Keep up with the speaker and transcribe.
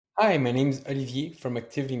Hi, my name is Olivier from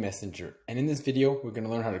Activity Messenger, and in this video, we're going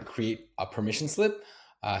to learn how to create a permission slip,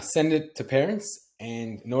 send it to parents,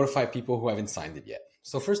 and notify people who haven't signed it yet.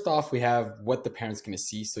 So first off, we have what the parent's going to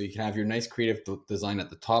see. So you can have your nice creative design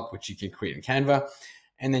at the top, which you can create in Canva,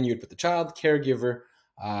 and then you would put the child, caregiver,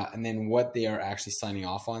 and then what they are actually signing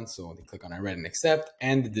off on. So they click on I read and accept,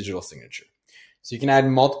 and the digital signature. So you can add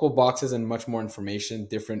multiple boxes and much more information,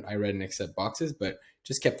 different I read and accept boxes, but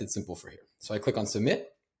just kept it simple for here. So I click on submit.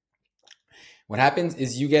 What happens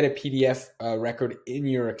is you get a PDF record in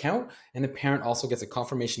your account, and the parent also gets a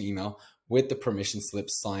confirmation email with the permission slip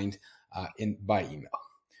signed by email.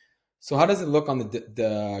 So how does it look on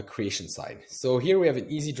the creation side? So here we have an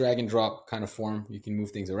easy drag and drop kind of form. You can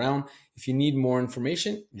move things around. If you need more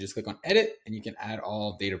information, you just click on edit and you can add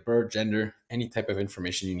all date of birth, gender, any type of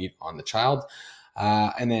information you need on the child.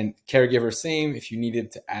 And then caregiver, same. If you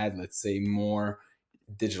needed to add, let's say, more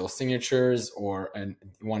digital signatures and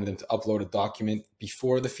wanted them to upload a document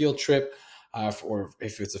before the field trip, or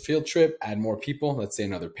if it's a field trip, add more people, let's say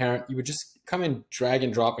another parent, you would just come and drag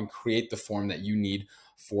and drop and create the form that you need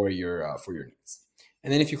for your needs.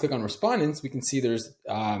 And then if you click on respondents, we can see there's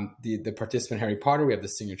the participant Harry Potter. We have the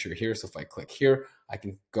signature here. So if I click here, I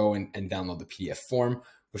can go and download the PDF form,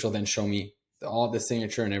 which will then show me all the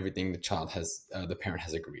signature and everything the parent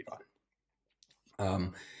has agreed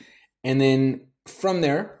on. And then from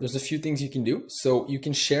there, there's a few things you can do. So you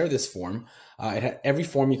can share this form. Every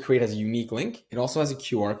form you create has a unique link. It also has a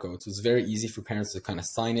QR code. So it's very easy for parents to kind of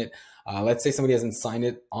sign it. Let's say somebody hasn't signed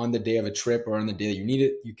it on the day of a trip or on the day that you need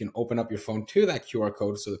it. You can open up your phone to that QR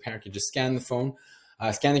code. So the parent can just scan the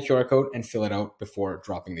QR code and fill it out before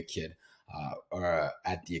dropping the kid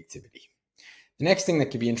at the activity. The next thing that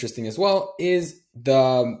could be interesting as well is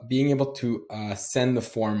being able to send the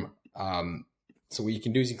form. So what you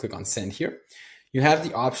can do is you click on send here. You have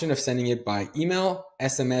the option of sending it by email,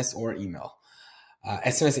 SMS, or email.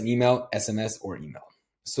 SMS and email, SMS, or email.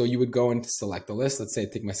 So you would go and select the list. Let's say I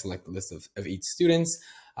take my select the list of 8 students.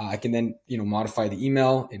 I can then modify the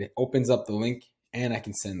email. It opens up the link and I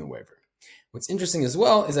can send the waiver. What's interesting as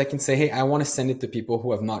well is I can say, hey, I want to send it to people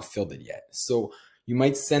who have not filled it yet. So you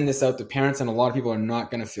might send this out to parents and a lot of people are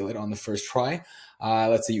not going to fill it on the first try.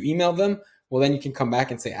 Let's say you email them. Well, then you can come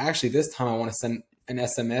back and say, actually, this time I want to send an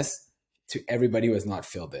SMS to everybody who has not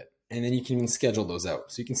filled it. And then you can even schedule those out.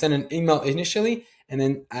 So you can send an email initially, and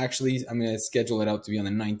then actually I'm going to schedule it out to be on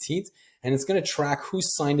the 19th. And it's going to track who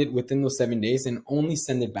signed it within those 7 days and only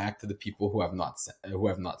send it back to the people who have not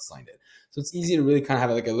signed it. So it's easy to really kind of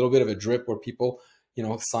have like a little bit of a drip where people,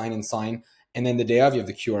 sign and sign. And then the day of, you have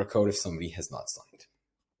the QR code if somebody has not signed.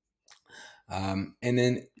 And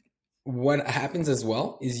then what happens as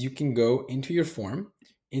well is you can go into your form,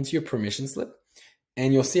 into your permission slip,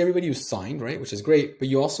 and you'll see everybody who's signed, right? Which is great, but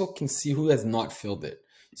you also can see who has not filled it.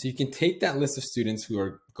 So you can take that list of students who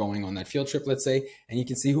are going on that field trip, let's say, and you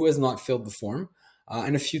can see who has not filled the form,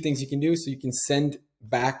 and a few things you can do. So you can send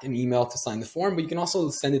back an email to sign the form, but you can also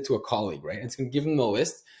send it to a colleague, right? And it's going to give them the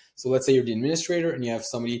list. So let's say you're the administrator and you have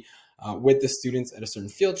somebody with the students at a certain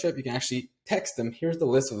field trip. You can actually text them, here's the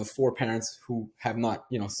list of the 4 parents who have not,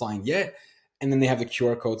 signed yet. And then they have the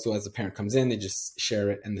QR code. So as the parent comes in, they just share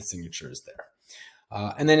it and the signature is there.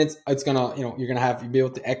 And then it's gonna, you'll be able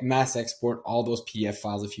to mass export all those PDF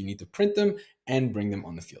files if you need to print them and bring them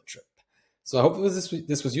on the field trip. So I hope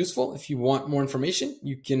this was useful. If you want more information,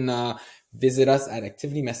 you can visit us at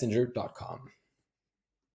activitymessenger.com.